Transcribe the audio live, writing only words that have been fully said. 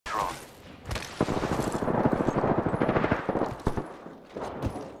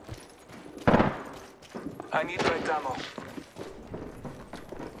I need light ammo.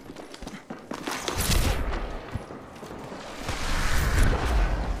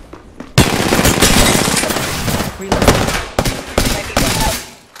 Reload.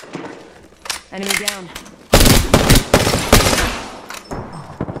 Enemy down.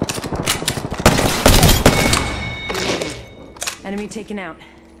 Reloading. Enemy taken out.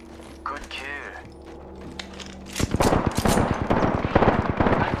 Good kill.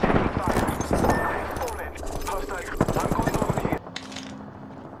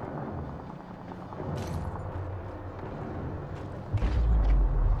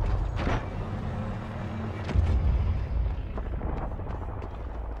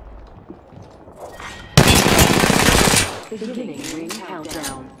 Beginning ring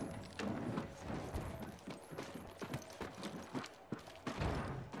countdown.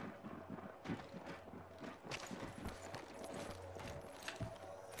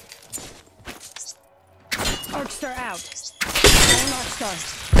 Arcstar out. Going Arcstar.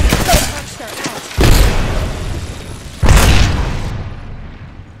 Arcstar out.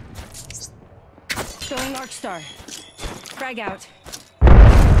 Going Arcstar. Frag out.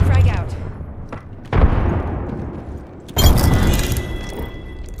 Frag out.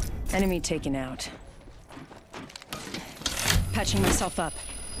 Enemy taken out. Patching myself up.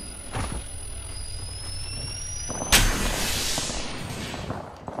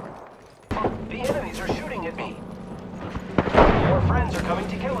 The enemies are shooting at me. Your friends are coming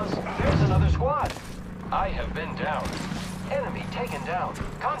to kill us. There's another squad. I have been down. Enemy taken down.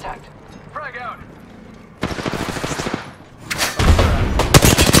 Contact. Frag out.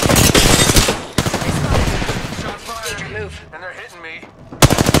 Shots fired. Move. And they're hitting me.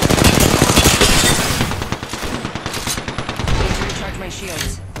 Need to recharge my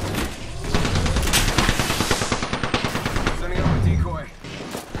shields. Sending out a decoy.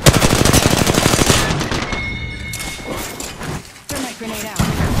 Thermite grenade out.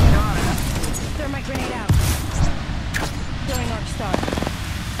 Got it. Thermite grenade out. Throwing Arcstar.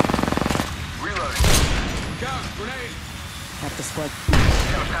 Reloading. Down. Grenade. At the squad.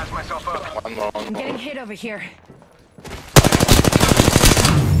 Gotta patch myself up. I'm getting hit over here.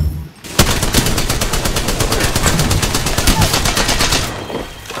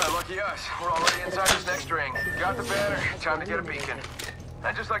 Lucky us. We're already inside this next ring. Got the banner. Time to get a beacon.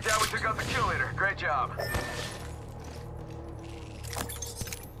 And just like that, we took out the kill leader. Great job.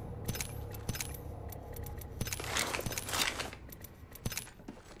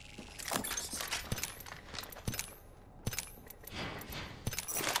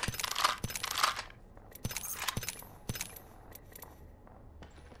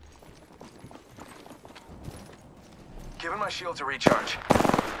 Giving my shield to recharge.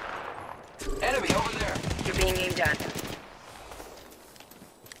 Enemy over there. You're being aimed at.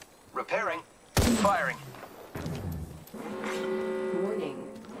 Repairing. Firing. Warning.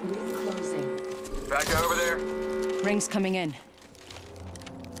 Ring closing. Back guy over there. Rings coming in.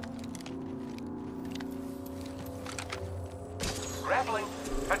 Grappling.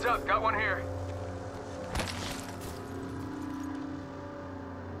 Heads up. Got one here.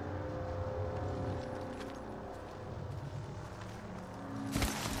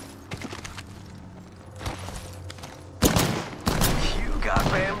 You got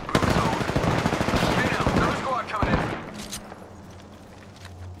bamboozled. Hey now, another squad coming in.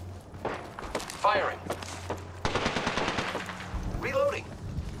 Firing. Reloading.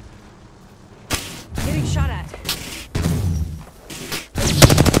 Getting shot at.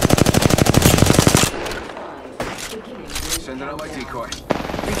 Sending out my decoy.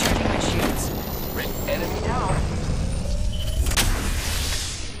 Recharging my shields. Enemy down.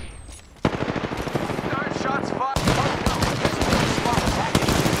 Alright, shots fired.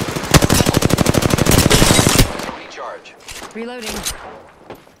 Recharge. Reloading.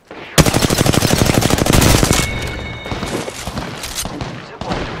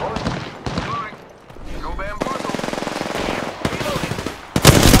 Zipline deployed. Reloading. Go bamboozle. Reloading.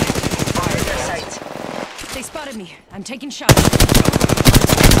 Fire their sights. They spotted me. I'm taking shots. Shot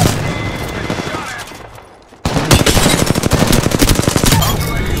at.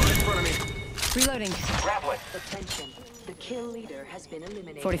 In front of me. Reloading. Grappling. Attention. The kill leader has been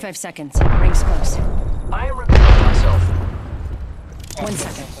eliminated. 45 seconds. Rings close. I am repairing myself. 1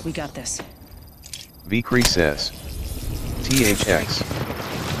 second. We got this. Vicree says. THX.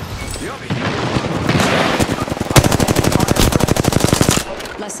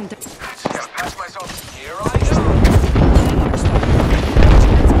 Less than Gotta pass myself. Here I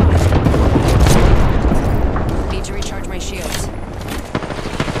go. Need to recharge my shields.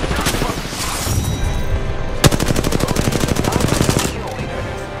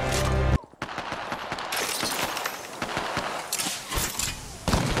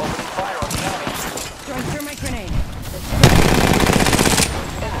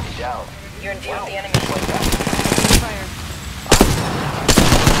 down. You're in view of the enemy. Like that. Fire.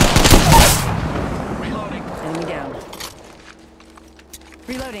 Reloading. Enemy down.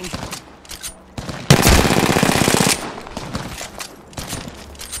 Reloading.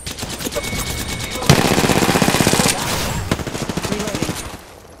 Reloading.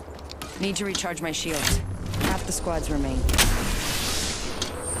 Need to recharge my shields. Half the squads remain.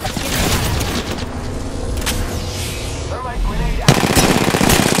 Thermite grenade out.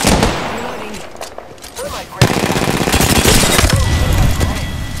 Reloading. Thermite grenade out.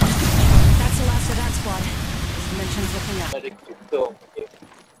 That's the last of that squad. This dimension's looking up. Medic still.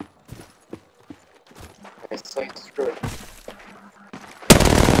 I say screw it.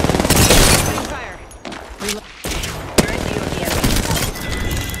 Opening fire. Reload. You're in view of the enemy.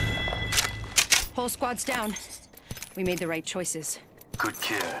 Whole squad's down. We made the right choices. Good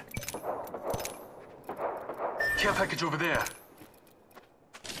care. Care package over there.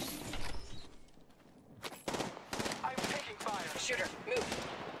 I'm taking fire. Shooter, move.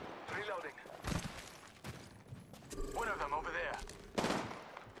 Reloading. One of them over there.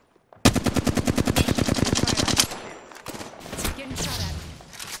 Getting shot at.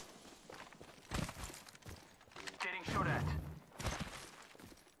 Getting shot at.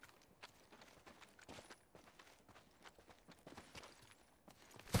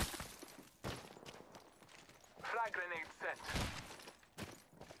 Frag grenade set.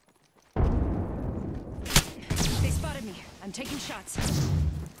 They spotted me. I'm taking shots.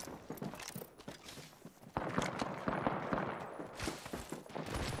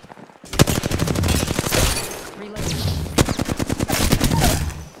 Reloading.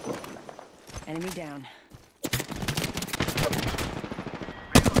 Enemy down.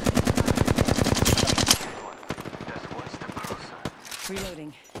 Just one step closer.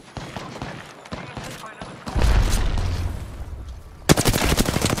 Reloading.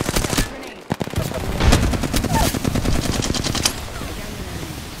 Grenade. I downed an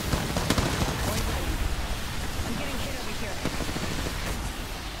enemy. Point ready. I'm getting hit over here.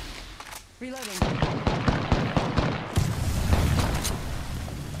 Reloading.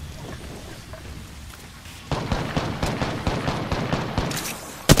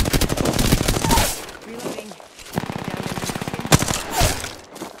 Reloading. Down an enemy.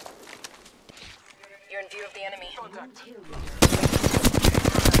 You're in view of the enemy. Contact. Kill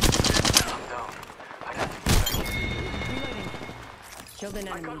I'm down. I got Reloading. Killed an I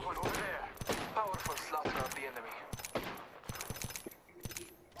enemy. got one over there. Powerful slaughter of the enemy.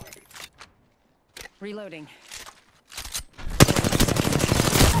 Reloading.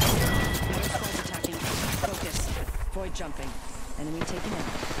 Another squad's attacking. Focus. Void jumping. Enemy taken out.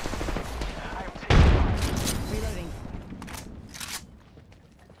 I am taking fire. Reloading.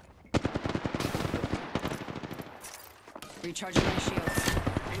 Recharging my shields.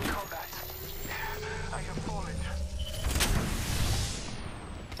 In combat. I have fallen.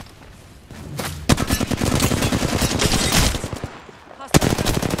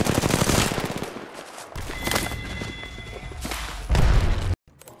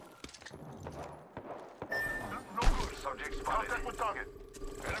 No good. Subject spotted. Contact with target.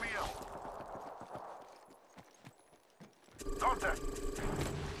 Enemy out. Contact.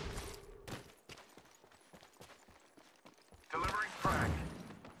 Delivering frag.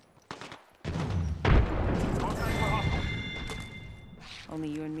 Contact for hostile. Only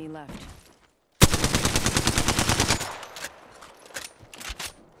you and me left.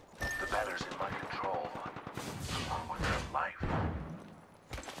 The batter's in my control. Along with their life.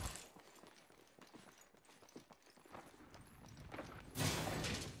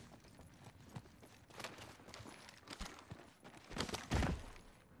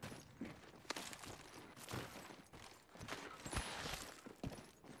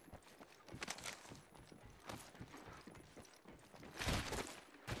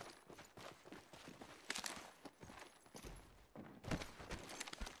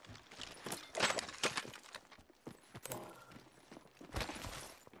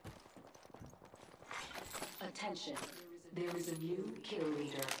 Attention. There is a new kill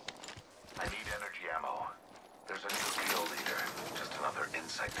leader. I need energy ammo. There's a new kill leader. Just another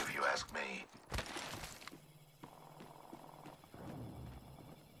insect if you ask me.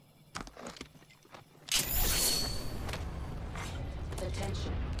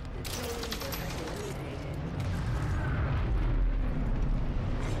 Attention. The kill leader has been eliminated.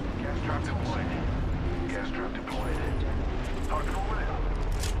 Gas trap deployed. Gas trap deployed. Target over there.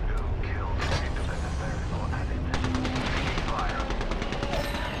 New kills. Independent variable added. Fire.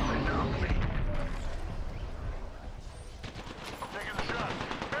 Laser on me. I'm taking the shot.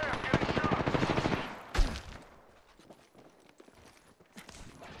 Bam! Getting shot!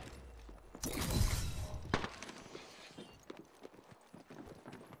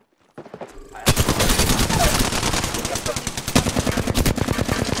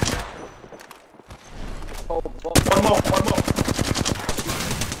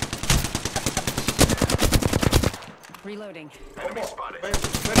 Reloading. Enemy spotted.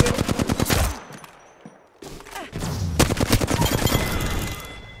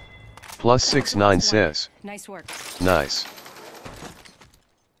 +69 says. Nice work. Nice.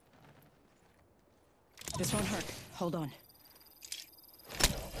 This won't hurt. Hold on.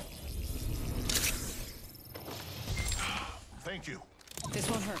 Thank you. This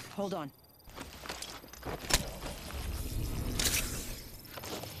won't hurt. Hold on.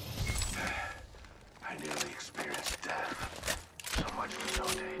 I nearly experienced death. So much for no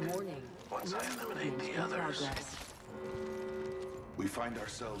date. Warning. Once I eliminate the others, Progress. we find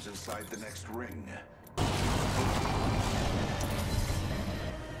ourselves inside the next ring.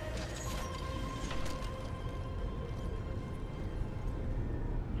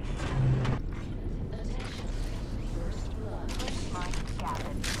 Attention. First blood.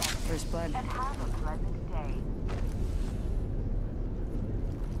 First blood.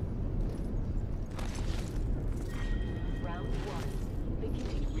 Round one.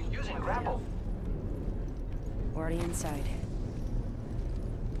 Beginning. Using grapple. Already inside.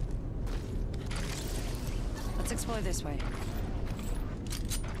 Let's explore this way.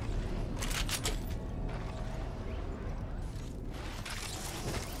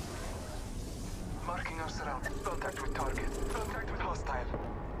 Marking our surround. Contact with target. Contact with hostile.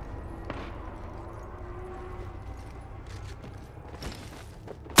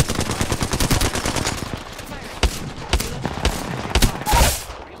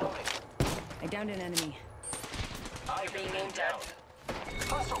 Reloading. I downed an enemy. I'm being aimed down.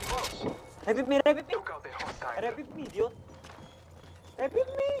 Hostile close. Revive me, revive me! Took out the hostile. Revive me, idiot! Revive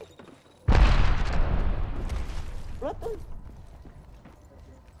me! Rotten!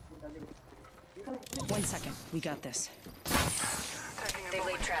 1 second. We got this. Taking a They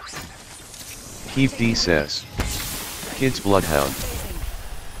laid traps. Keep D says. Kids Bloodhound.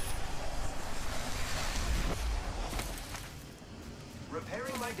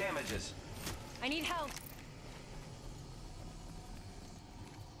 Repairing my damages. I need help.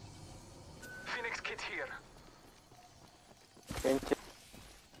 Phoenix kit here. Thank you.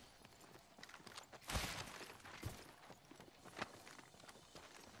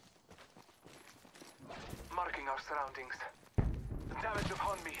 Marking our surroundings. Damage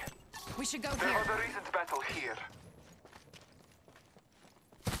upon me. We should go There here. was a recent battle here.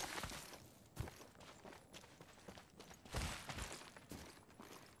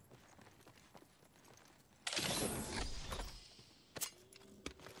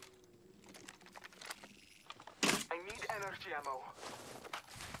 I need energy ammo.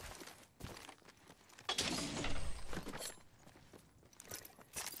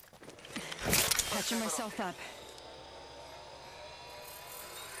 Patching myself up.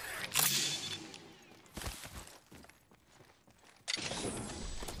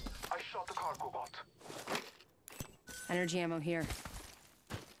 I shot the cargo bot. Energy ammo here.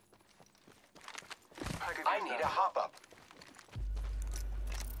 Package I is need down. a hop up.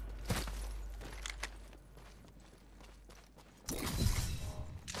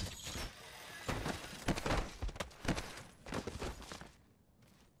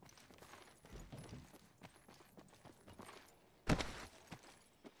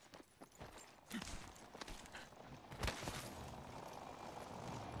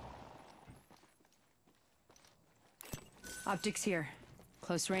 Optics here.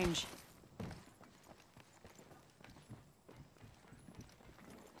 Close range.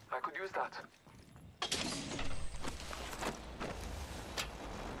 I could use that.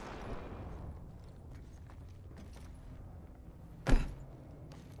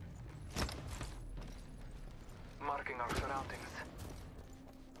 Marking our surroundings.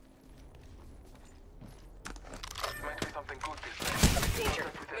 Might be something good this way. Danger.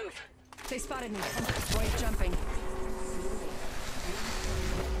 Contact with enemy. Move. They spotted me. White jumping.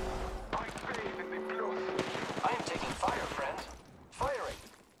 I bathe in the blood. I am taking fire, friend. Firing.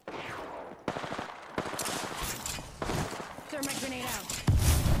 Thermite grenade out.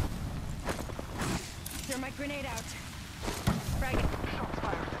 Thermite grenade out. Fragging. Shots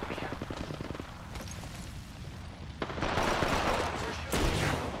fired at me.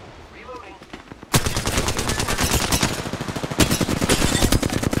 Reloading.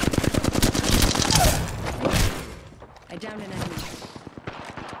 I downed an enemy.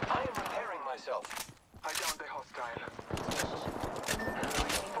 I am repairing myself. I downed the hostile.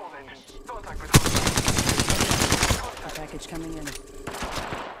 Fallen. Contact with hostile. A package coming in.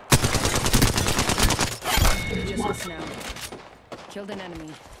 Just a snow. Killed an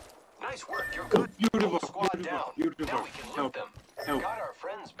enemy. Nice work, you're good. Beautiful, Whole squad beautiful, down. beautiful. Now we can loot Help, them. help. Got our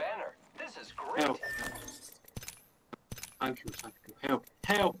friend's banner. This is great. Help. Thank you, thank you. Help,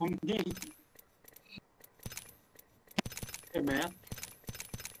 help me!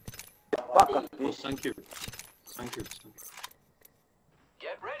 Fuck off, Oh, bitch. thank you. Thank you.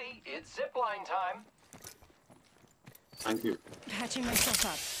 Get ready, it's zipline time. Thank you. Patching myself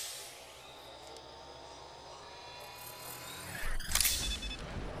up.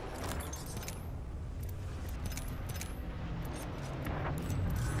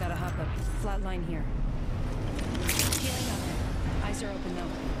 Gotta hop up. Flat line here. Healing up. Eyes are open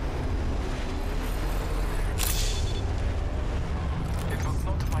though. It was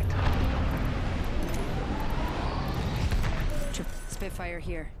not my time. Spitfire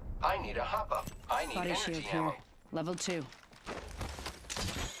here. I need a hop up. I need Body shield energy here. ammo. Level 2.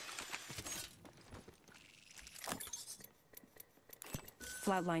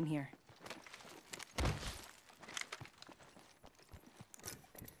 Flatline here.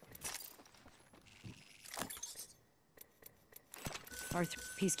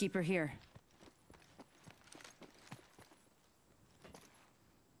 Peacekeeper here.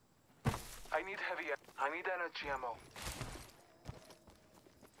 I need energy ammo.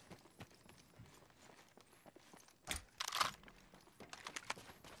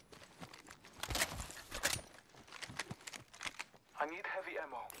 I need heavy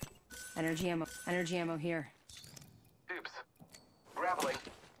ammo. Energy ammo. Energy ammo here. Dibs. Grappling.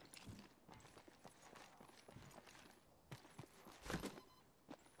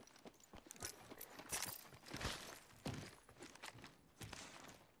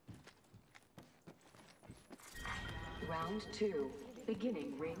 Round 2.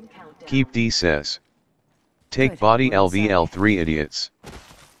 Beginning ring countdown. Keep D says. Take Good, body we're inside. LVL3 idiots.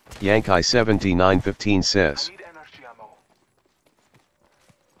 Yankai 7915 I says. need energy ammo.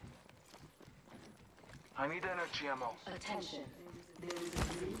 I need energy ammo. Attention. There is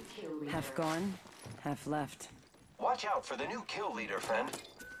a new kill leader. Half gone, half left. Watch out for the new kill leader, friend.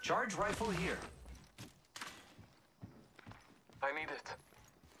 Charge rifle here. I need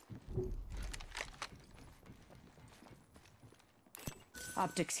it.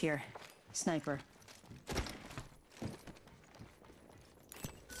 Optics here. Sniper.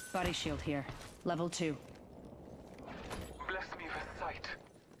 Body shield here. Level 2. Bless me with sight.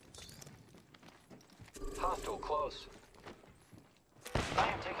 Hostile close. I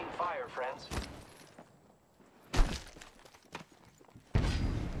am taking fire, friends.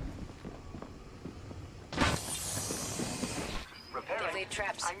 Repairing.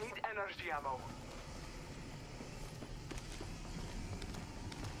 traps. I need energy ammo.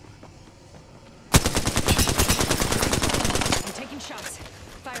 I'm taking shots.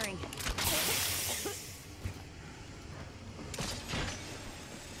 Firing.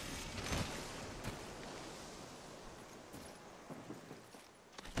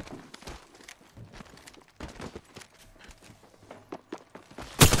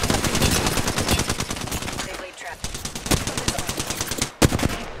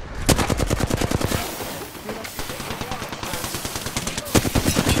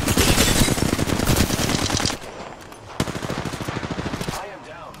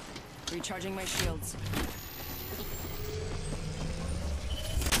 Recharging my shields.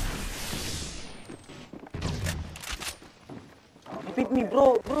 He picked me,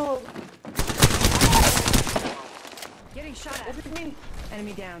 bro. Getting shot He at. picked me.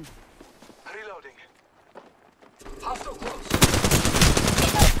 Enemy down. Reloading. Hostile close.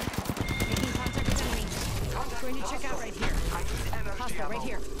 Making contact with enemy. Going to check out right here. I need energy Hostile ammo. right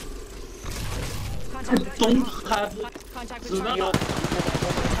here. Contact with Don't have Contact with the target.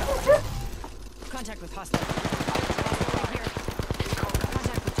 Contact with hostile. Right here.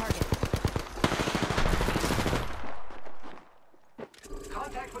 Contact with target.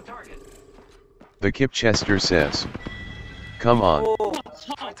 Contact with target. The Kipchester says. Come on. Oh. 我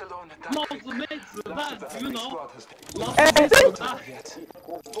操！ Fight alone at that 帽 quick. 子没子弹 The ，you enemy know？ squad has 老子没子弹， yet.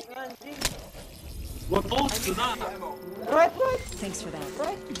 Bukok niya, anjing. 我都子弹。 Ammo. Right. Thanks for that.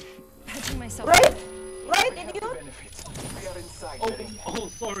 Right. Patching myself. Right, idiot. Benefits. We are inside. Oh,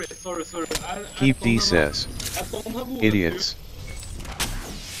 sorry. Keep D says. Idiots.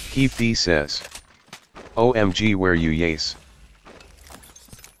 Keep D says. OMG where you yes.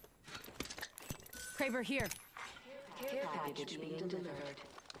 Kraber here. Care package being delivered.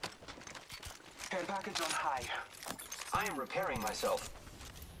 Care package on high. I am repairing myself.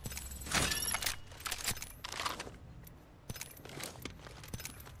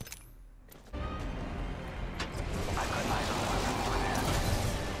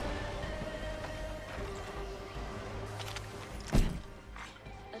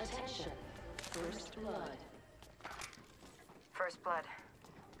 Attention. First blood. First blood.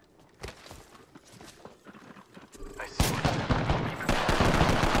 I see.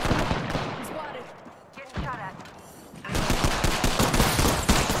 Spotted. Getting shot at.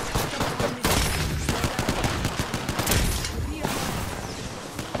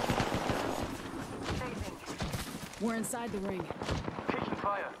 inside the ring. Taking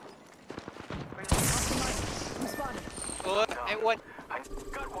fire. Off the mic. I'm spotted. โอ้ยไอ้อ้วน I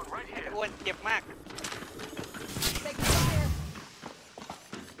got one right ไอ้ here. อ้วนเจ็บมาก Taking fire.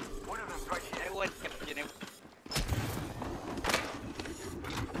 One of them's right ไอ้ here. อ้วนเจ็บอยู่ใน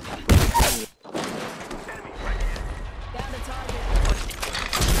Enemy right here. Down to target.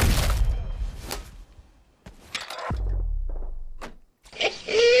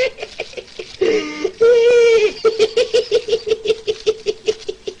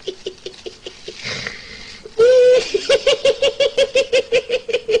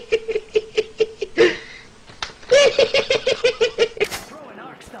 Throw an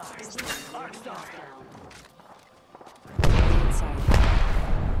arc star. Arc star. Inside.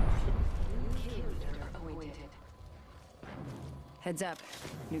 Heads up.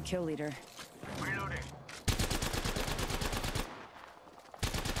 New kill leader. Reloading.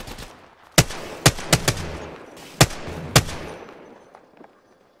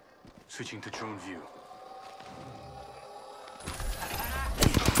 Switching to drone view.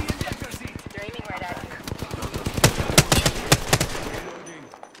 Aiming right at you.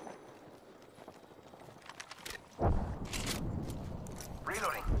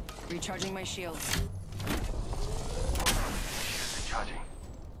 Reloading. Recharging my shields. Charging.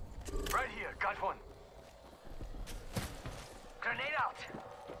 Right here, got one. Grenade out.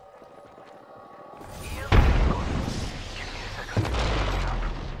 Give me a second.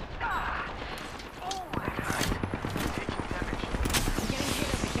 Ah! Oh my God. Taking damage. I'm getting hit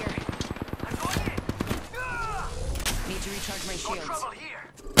over here. I'm going in. Ah! Need to recharge my Got shields. trouble here.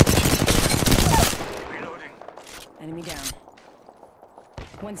 Reloading. Enemy down.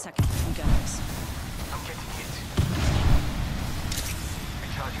 1 second. I'm got this. I'm getting hit.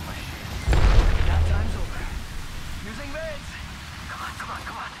 Recharging my shield. That time's over. Using meds. Come on, come on,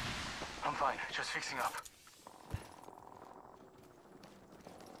 come on. I'm fine. Just fixing up.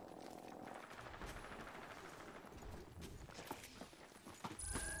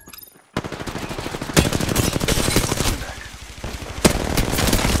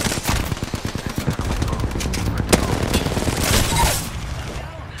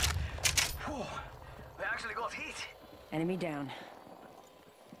 We actually got hit. Enemy down.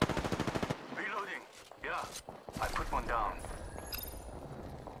 Reloading. Yeah, I put one down.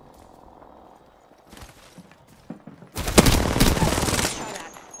 Shot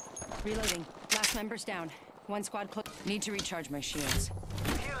at. Reloading. Last member's down. One squad close. Need to recharge my shields.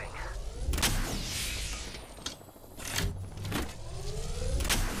 Healing.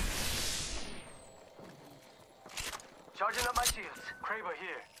 Charging up my shields. Kraber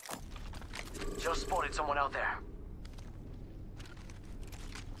here. Just spotted someone out there.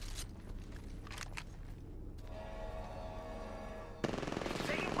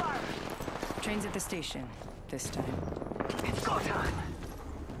 Taking fire. Train's at the station. This time. It's go time.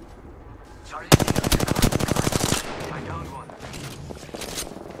 Charging shields. I downed one.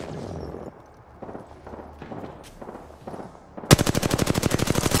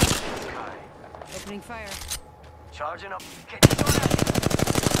 Sky. Opening fire. Charging up. Get shot at.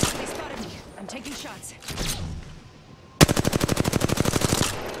 They spotted me. I'm taking shots.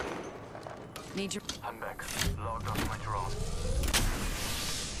 Need your... I'm back. Logged onto my drone.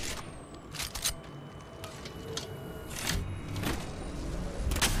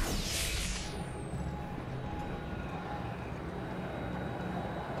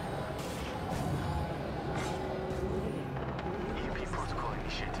 EP protocol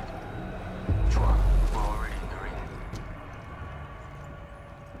initiated. Chua, we're already in the ring.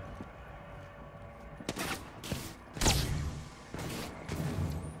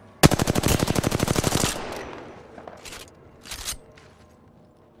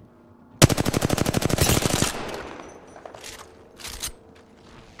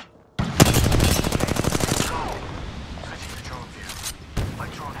 Switching to drone view. My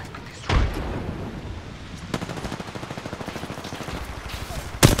drone has been destroyed.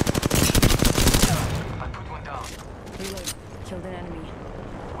 I put one down. Reload. Killed an enemy.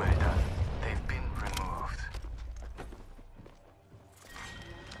 Well done. They've been removed.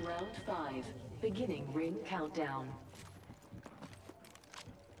 Round 5. Beginning ring countdown.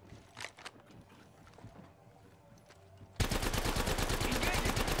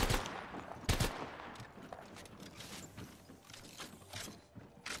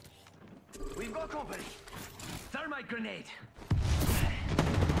 We've got company. Thermite grenade.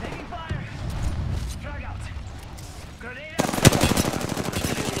 Taking fire. Frag out. Grenade out.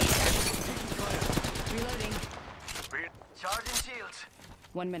 Reloading. Charging shields.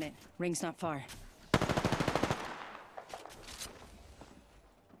 1 minute. Ring's not far.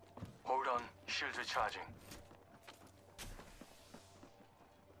 Hold on. Shields recharging.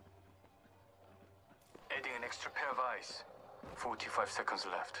 extra pair of eyes. 45 seconds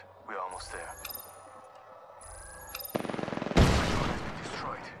left. We're almost there. My drone has been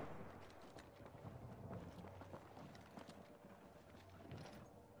destroyed.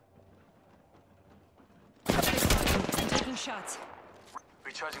 I'm taking shots.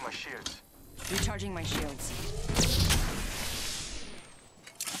 Recharging my shields. Recharging my shields.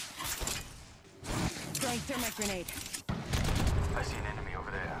 Throwing thermite grenade. I see an enemy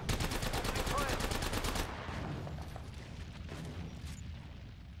over there.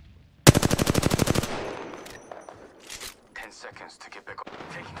 10 seconds to get back up.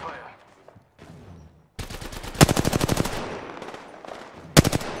 Taking fire.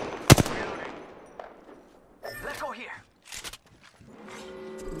 Reloading. Let's go here.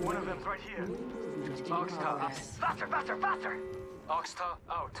 One of them's right here. Oxstar, up. Faster, faster, faster! Oxstar,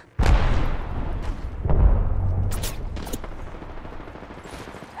 out.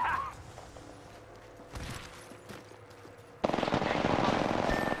 Ha!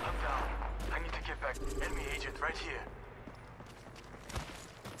 I'm down. I need to get back. Enemy agent right here.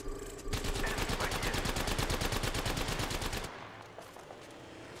 Enemy right here.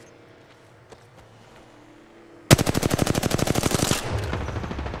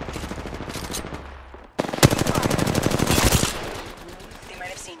 They might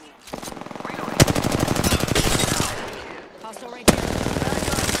have seen you. Hostile right here.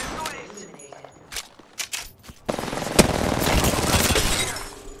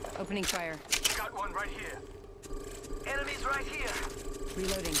 Opening fire. Got one right here. Enemies right here.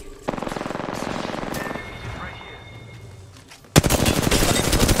 Reloading.